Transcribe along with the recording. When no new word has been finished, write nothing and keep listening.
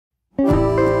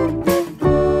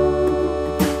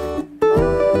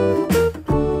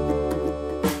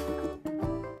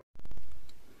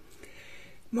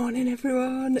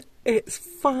everyone, it's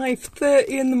 5:30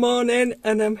 in the morning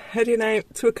and I'm heading out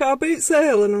to a car boot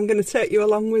sale and I'm going to take you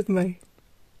along with me.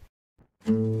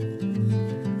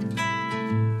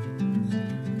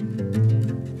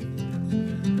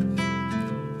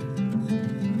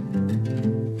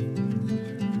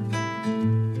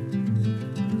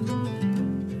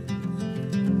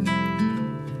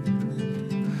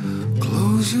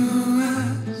 Close your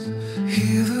eyes,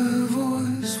 hear the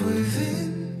voice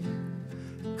within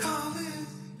calling.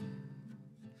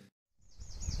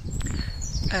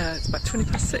 It's about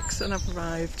 6:20 and I've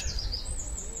arrived.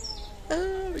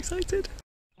 Oh, I'm excited.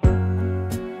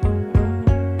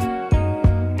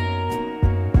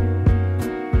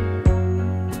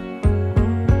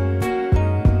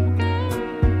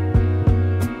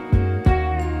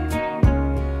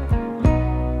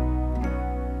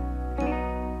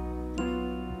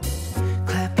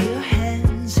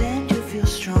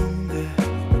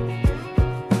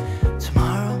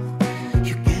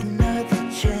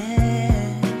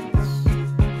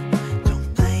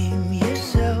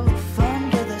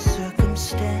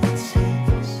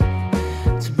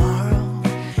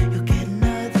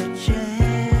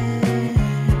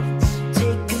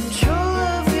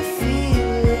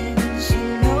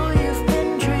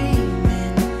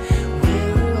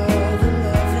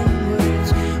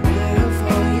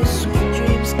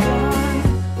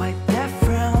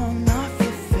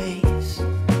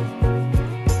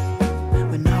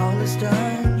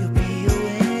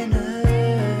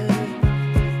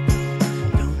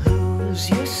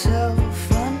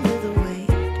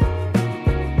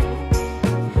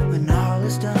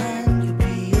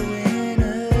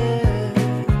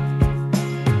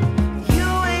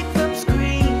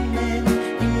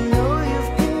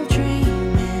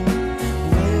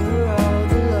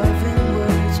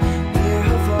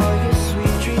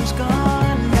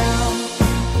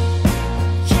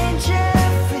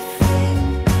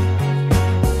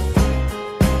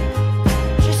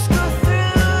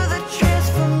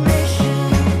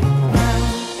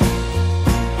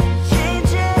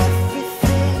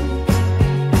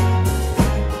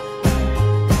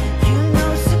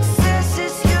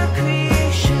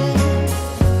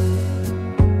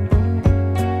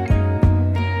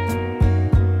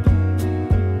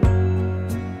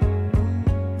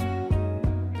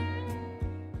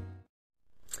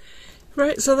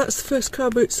 Right, so that's the first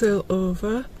car boot sale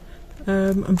over.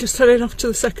 I'm just heading off to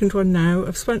the second one now.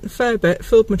 I've spent a fair bit,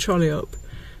 filled my trolley up,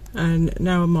 and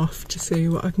now I'm off to see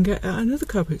what I can get at another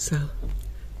car boot sale.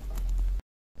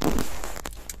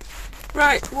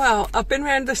 Right, well, I've been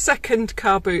around the second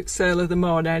car boot sale of the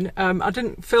morning. I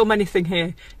didn't film anything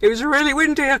here. It was really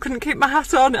windy, I couldn't keep my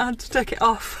hat on, I had to take it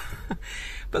off.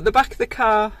 But the back of the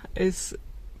car is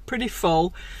pretty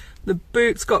full. The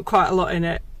boot's got quite a lot in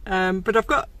it, but I've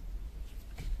got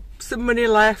some money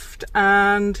left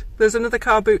and there's another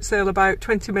car boot sale about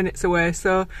 20 minutes away,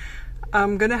 so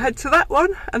I'm gonna head to that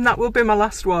one and that will be my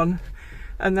last one,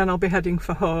 and then I'll be heading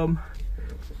for home.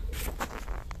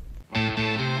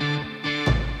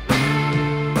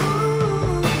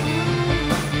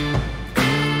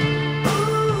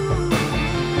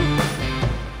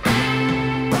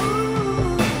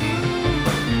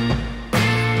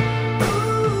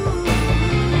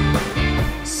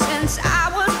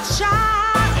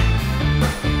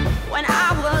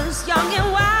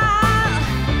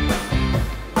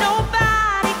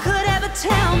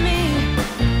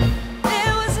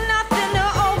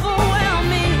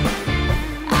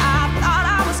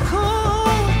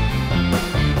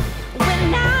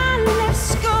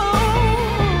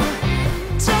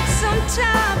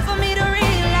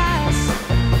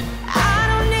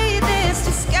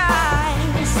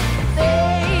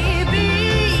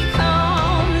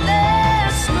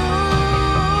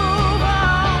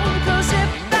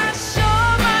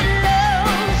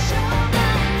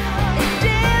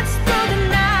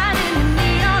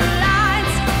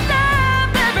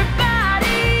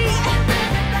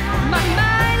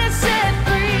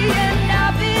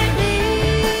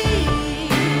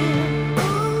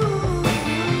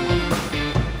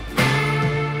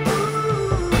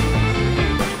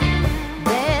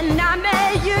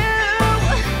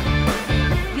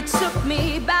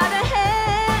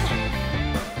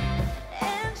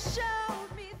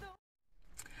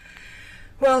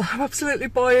 Well, I'm absolutely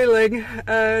boiling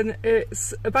and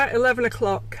it's about 11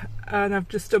 o'clock and I've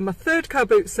just done my third car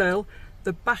boot sale.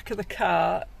 The back of the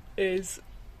car is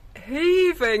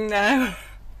heaving now.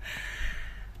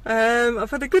 I've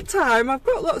had a good time. I've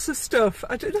got lots of stuff.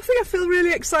 Nothing I feel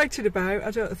really excited about, I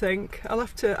don't think. I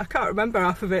can't remember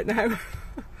half of it now.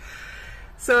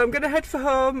 So I'm going to head for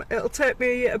home. It'll take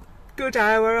me a good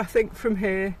hour, I think, from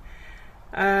here.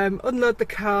 unload the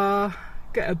car,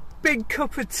 get a big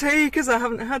cup of tea because I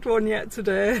haven't had one yet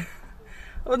today,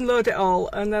 unload it all,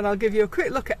 and then I'll give you a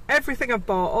quick look at everything I've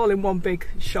bought all in one big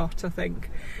shot, I think.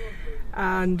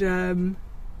 And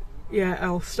yeah,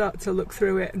 I'll start to look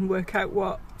through it and work out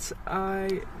what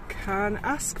I can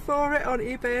ask for it on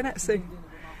eBay and Etsy.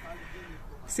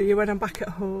 See you when I'm back at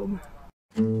home.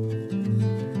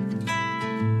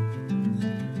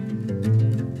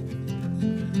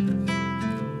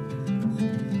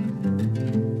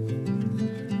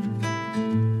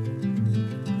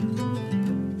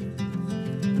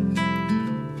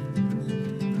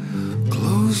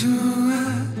 Close your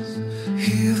eyes,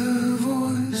 hear the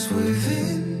voice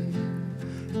within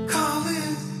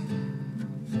calling.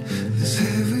 This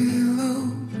heavy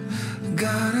load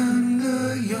got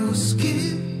under your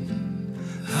skin,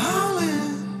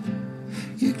 hauling.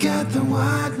 You got the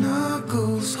white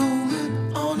knuckles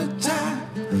holding on to tight,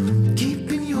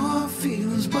 keeping your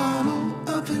feelings bottled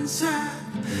up inside,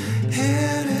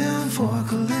 heading for a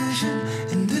collision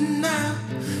in the night.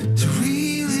 To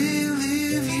really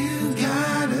live, you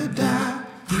gotta die.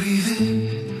 Breathe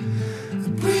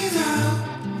in, breathe out.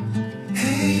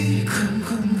 Hey, come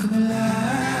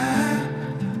alive.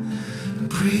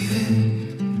 Breathe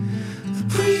in,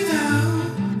 breathe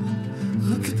out.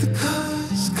 Look at the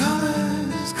colors,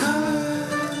 colors,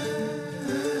 colors.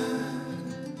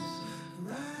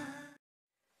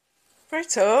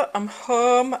 Righto, I'm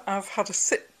home. I've had a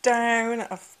sit down,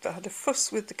 I've had a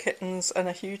fuss with the kittens and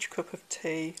a huge cup of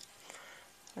tea.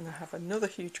 And I have another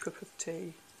huge cup of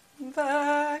tea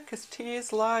there, because tea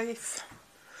is life.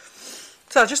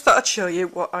 So I just thought I'd show you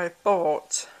what I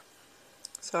bought.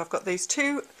 So I've got these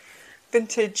two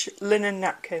vintage linen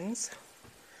napkins,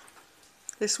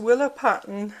 this willow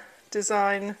pattern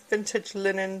design vintage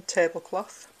linen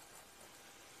tablecloth.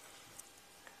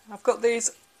 I've got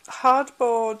these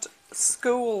hardboard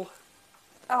school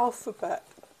alphabet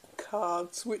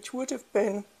cards which would have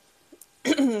been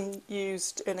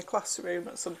used in a classroom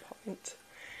at some point.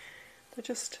 They're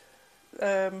just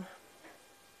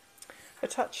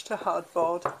attached to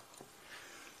hardboard.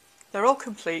 They're all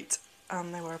complete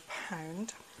and they were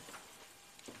 £1.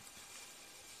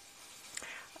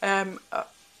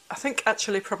 I think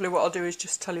actually probably what I'll do is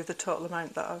just tell you the total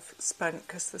amount that I've spent,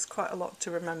 because there's quite a lot to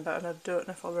remember and I don't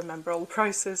know if I'll remember all the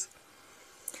prices.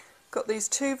 Got these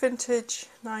two vintage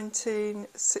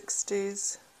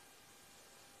 1960s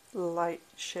light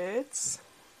shades.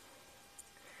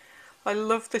 I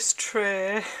love this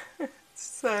tray.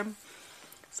 It's a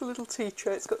little tea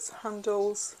tray. It's got some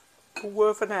handles, a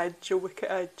woven edge, a wicker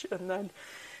edge, and then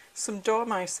some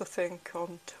dormice, I think,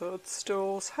 on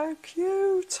toadstools. How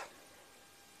cute!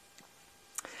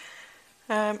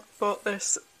 Bought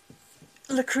this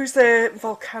Le Creuset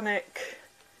volcanic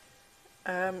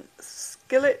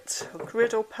skillet or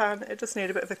griddle pan. It does need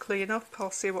a bit of a clean up.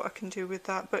 I'll see what I can do with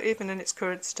that, but even in its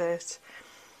current state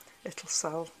it'll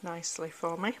sell nicely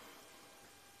for me.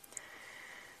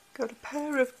 Got a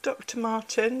pair of Dr.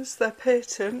 Martens, they're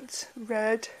patent,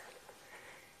 red,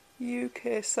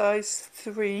 UK size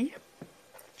 3,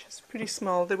 which is pretty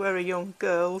small. They were a young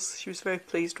girl's. She was very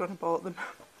pleased when I bought them.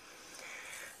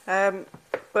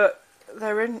 But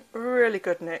they're in really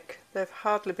good nick. They've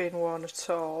hardly been worn at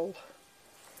all.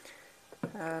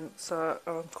 So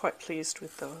I'm quite pleased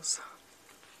with those.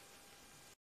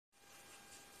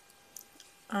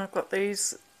 I've got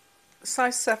these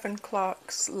size 7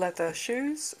 Clark's leather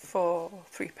shoes for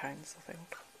 £3, I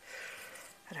think.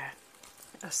 And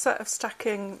a set of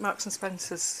stacking Marks and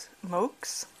Spencer's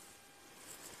mugs.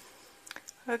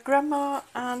 A grandma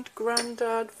and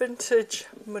granddad vintage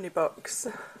money box.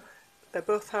 They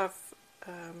both have,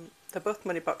 they're both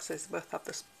money boxes. They both have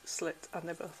the slit and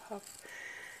they both have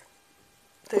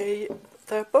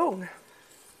their bung.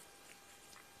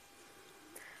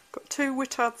 Got two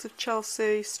Whittards of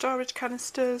Chelsea storage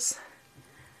canisters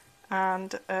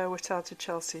and a Whittards of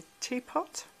Chelsea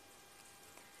teapot.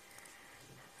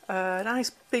 A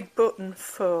nice big button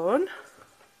phone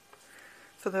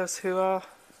for those who are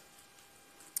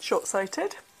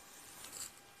short-sighted.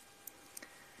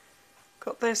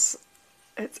 Got this,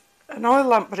 it's an oil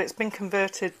lamp but it's been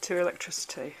converted to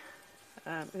electricity.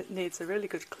 It needs a really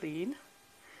good clean,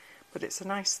 but it's a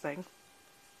nice thing.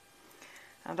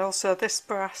 And also this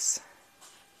brass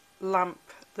lamp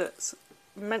that's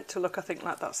meant to look, I think,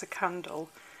 like that's a candle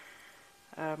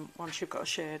once you've got a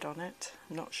shade on it.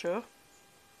 I'm not sure.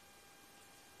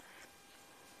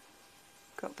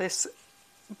 Got this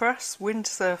brass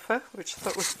windsurfer, which I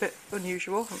thought was a bit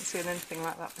unusual. I haven't seen anything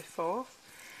like that before.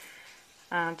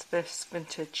 And this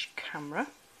vintage camera.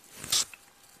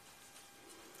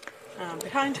 And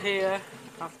behind here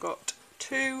I've got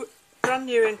two brand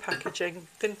new in packaging,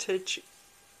 vintage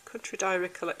Country Diary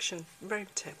collection round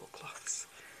tablecloths.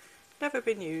 Never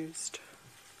been used.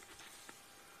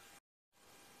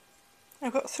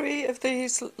 I've got 3 of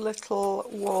these little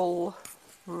wool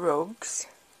rugs.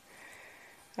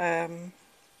 They've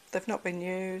not been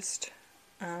used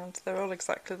and they're all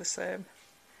exactly the same.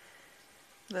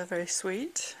 They're very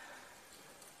sweet.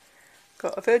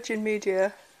 Got a Virgin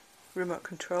Media remote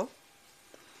control.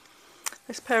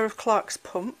 This pair of Clark's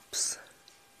pumps,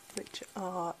 which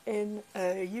are in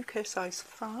a UK size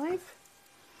 5.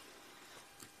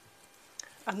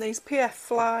 And these PF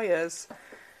flyers,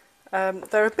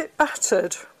 they're a bit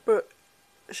battered, but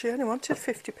she only wanted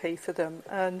 50p for them,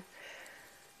 and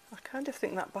I kind of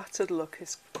think that battered look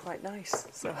is quite nice,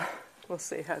 so we'll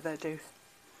see how they do.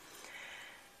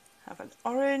 I have an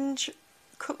orange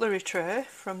cutlery tray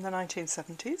from the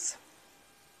 1970s.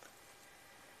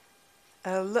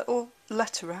 A little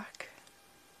letter rack,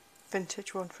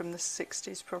 vintage one from the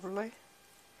 60s probably.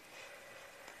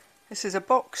 This is a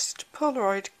boxed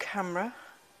Polaroid camera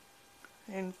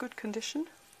in good condition.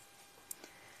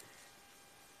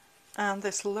 And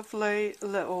this lovely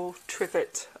little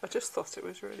trivet. I just thought it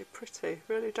was really pretty,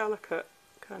 really delicate,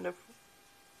 kind of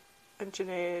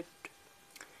engineered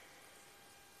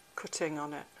cutting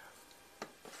on it.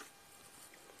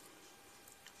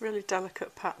 Really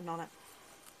delicate pattern on it.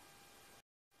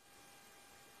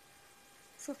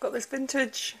 So I've got this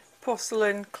vintage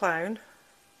porcelain clown.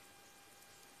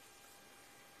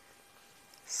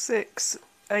 6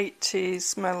 80s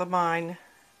Smell of Mine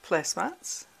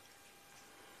placemats.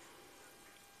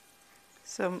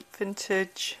 Some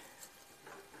vintage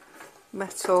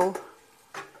metal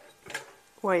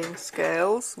weighing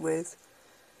scales with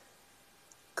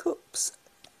cups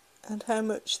and how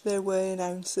much they weigh in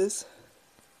ounces.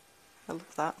 I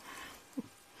love that.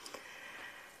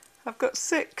 I've got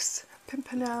 6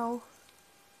 Pimpernel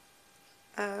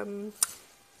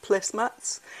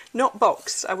placemats, not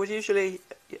boxed. I would usually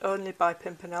only buy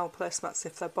Pimpernel placemats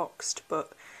if they're boxed,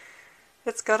 but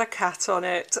it's got a cat on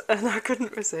it and I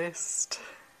couldn't resist.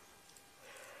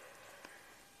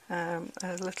 A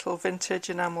little vintage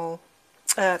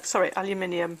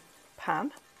aluminium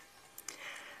pan.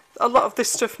 A lot of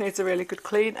this stuff needs a really good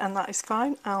clean, and that is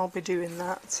fine. I'll be doing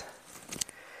that.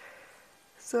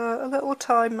 So a little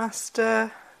Time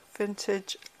Master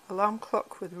vintage alarm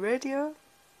clock with radio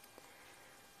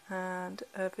and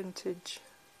a vintage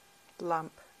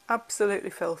lamp. Absolutely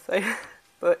filthy,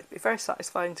 but it'd be very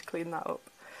satisfying to clean that up.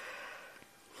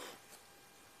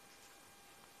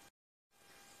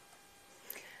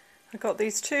 I got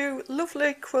these 2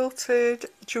 lovely quilted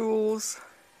Jules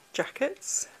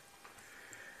jackets.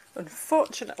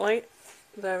 Unfortunately,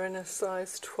 they're in a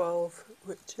size 12,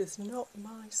 which is not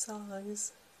my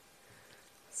size.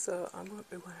 So I won't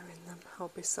be wearing them, I'll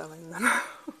be selling them.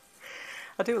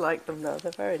 I do like them though,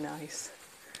 they're very nice.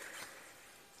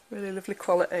 Really lovely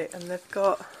quality, and they've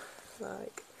got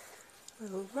like a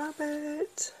little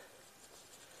rabbit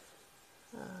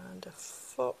and a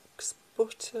fox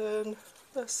button.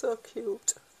 They're so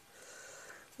cute.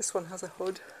 This one has a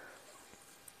hood.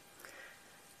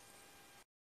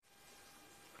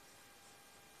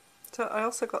 So I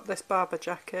also got this Barber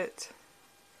jacket,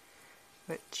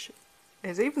 which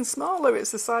is even smaller.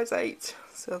 It's a size 8,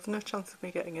 so there's no chance of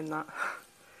me getting in that.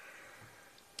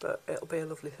 But it'll be a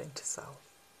lovely thing to sell.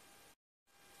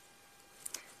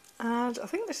 And I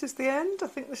think this is the end. I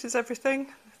think this is everything.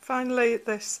 Finally,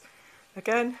 this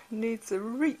again needs a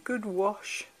really good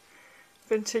wash.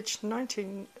 Vintage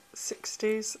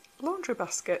 1960s laundry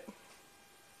basket.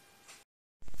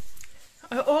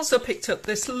 I also picked up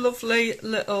this lovely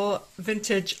little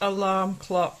vintage alarm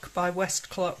clock by West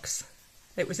Clocks.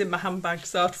 It was in my handbag,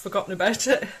 so I'd forgotten about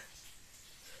it.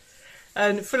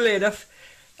 And funnily enough,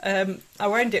 I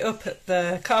wound it up at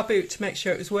the car boot to make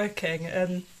sure it was working,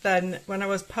 and then when I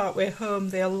was part way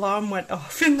home the alarm went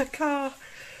off in the car.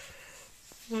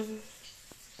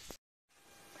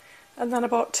 And then I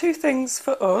bought 2 things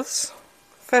for us.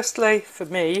 Firstly, for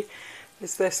me,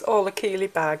 is this All a Keely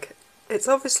bag. It's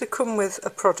obviously come with a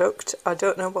product. I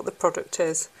don't know what the product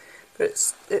is,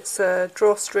 but it's a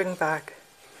drawstring bag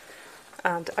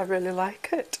and I really like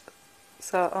it.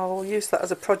 So I'll use that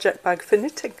as a project bag for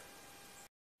knitting.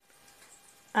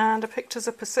 And I picked us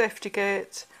up a safety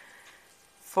gate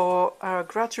for our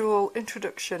gradual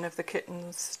introduction of the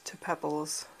kittens to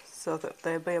Pebbles, so that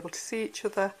they'll be able to see each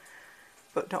other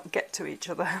but not get to each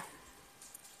other.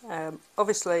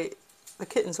 Obviously the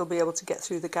kittens will be able to get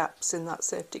through the gaps in that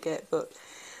safety gate, but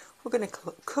we're going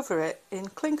to cover it in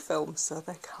cling film so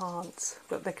they can't,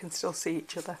 but they can still see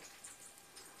each other.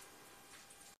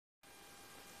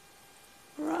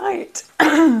 Right.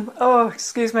 Oh,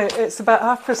 excuse me. It's about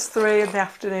 3:30 in the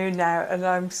afternoon now, and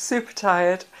I'm super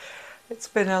tired. It's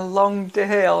been a long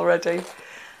day already,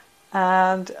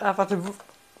 and I've had a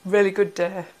really good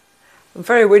day. I'm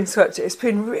very windswept.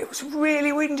 It was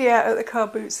really windy out at the car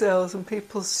boot sales, and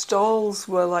people's stalls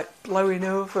were like blowing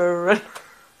over, and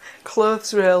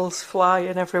clothes rails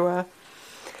flying everywhere.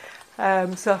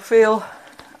 So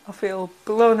I feel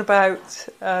blown about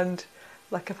and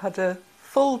like I've had a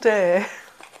full day.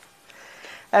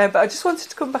 But I just wanted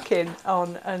to come back in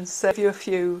on and give you a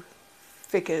few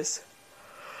figures.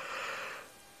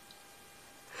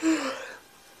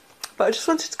 But I just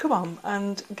wanted to come on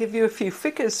and give you a few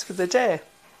figures for the day.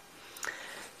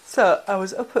 So I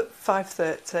was up at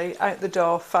 5:30, out the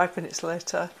door 5 minutes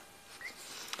later,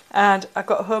 and I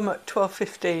got home at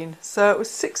 12:15. So it was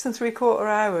 6¾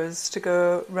 hours to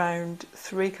go round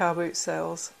 3 car boot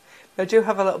sales. I do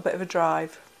have a little bit of a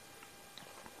drive.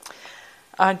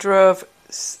 I drove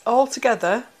all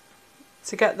together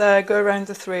to get there, go around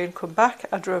the 3 and come back.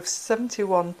 I drove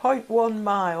 71.1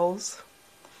 miles,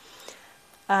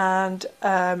 and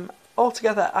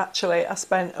altogether actually I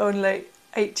spent only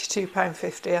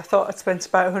 £82.50. I thought I'd spent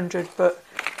about 100, but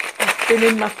I've been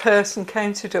in my purse and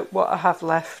counted up what I have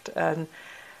left, and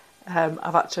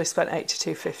I've actually spent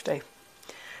 £82.50.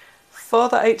 For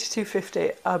that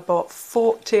 £82.50 I bought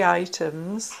 40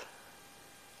 items.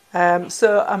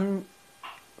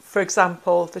 For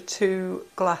example, the 2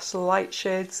 glass light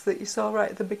shades that you saw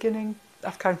right at the beginning,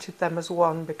 I've counted them as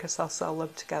one because I'll sell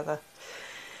them together.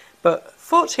 But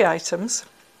 40 items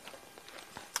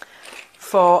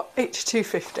for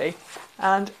 £82.50,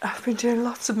 and I've been doing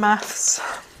lots of maths.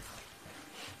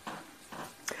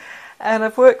 And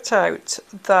I've worked out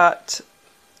that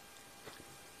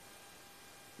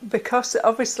because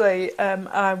obviously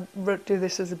I do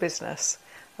this as a business,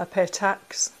 I pay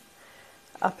tax,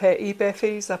 I pay eBay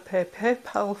fees, I pay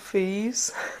PayPal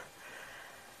fees,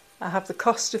 I have the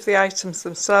cost of the items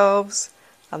themselves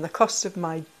and the cost of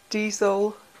my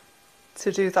diesel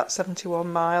to do that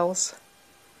 71 miles.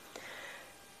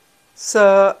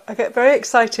 So I get very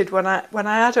excited when I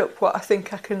add up what I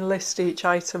think I can list each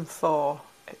item for.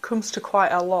 It comes to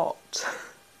quite a lot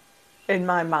in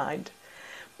my mind.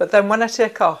 But then when I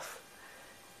take off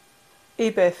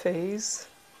eBay fees,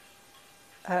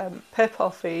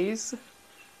 PayPal fees,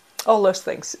 all those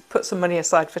things, put some money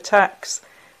aside for tax,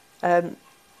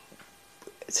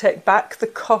 take back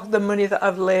the money that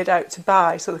I've laid out to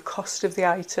buy, so the cost of the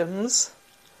items,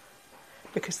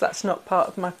 because that's not part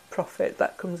of my profit,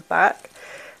 that comes back,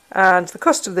 and the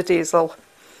cost of the diesel.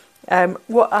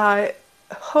 What I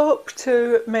hope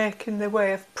to make in the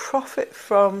way of profit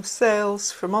from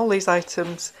sales from all these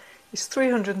items is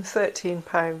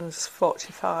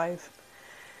 £313.45.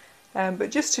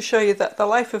 But just to show you that the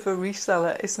life of a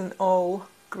reseller isn't all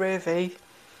gravy,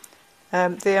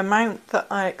 the amount that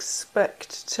I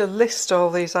expect to list all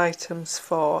these items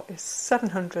for is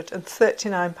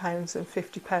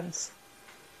 £739.50.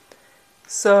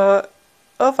 So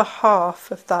over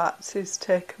half of that is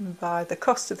taken by the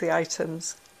cost of the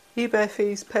items, eBay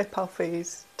fees, PayPal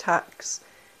fees, tax,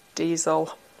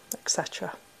 diesel,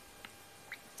 etc.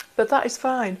 But that is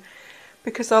fine,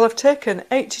 because I'll have taken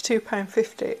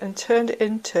 £82.50 and turned it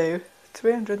into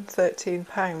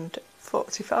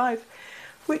 £313.45,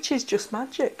 which is just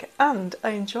magic, and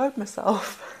I enjoyed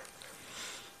myself.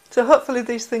 So hopefully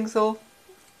these things will,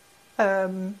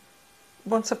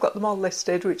 once I've got them all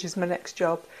listed, which is my next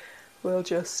job, will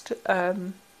just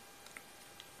kind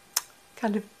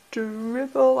of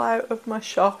dribble out of my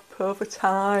shop over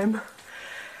time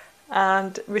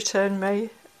and return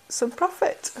me some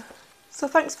profit. So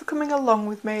thanks for coming along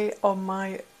with me on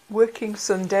my working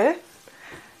Sunday.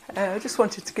 I just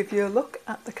wanted to give you a look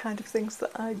at the kind of things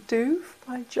that I do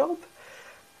for my job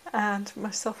and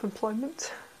my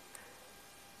self-employment.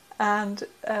 And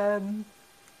I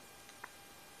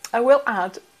will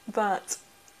add that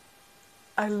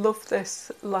I love this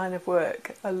line of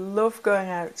work. I love going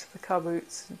out to the car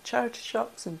boots and charity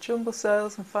shops and jumble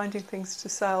sales and finding things to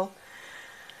sell.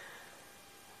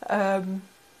 I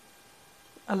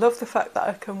love the fact that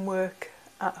I can work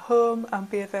at home and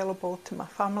be available to my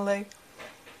family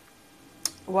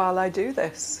while I do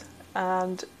this,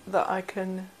 and that I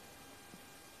can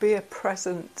be a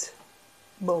present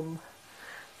mum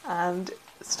and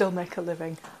still make a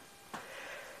living.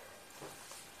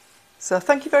 So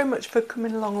thank you very much for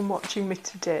coming along and watching me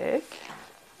today.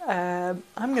 I'm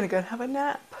going to go and have a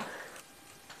nap.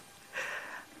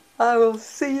 I will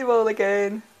see you all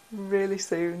again really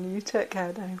soon. You take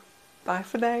care now. Bye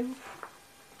for now.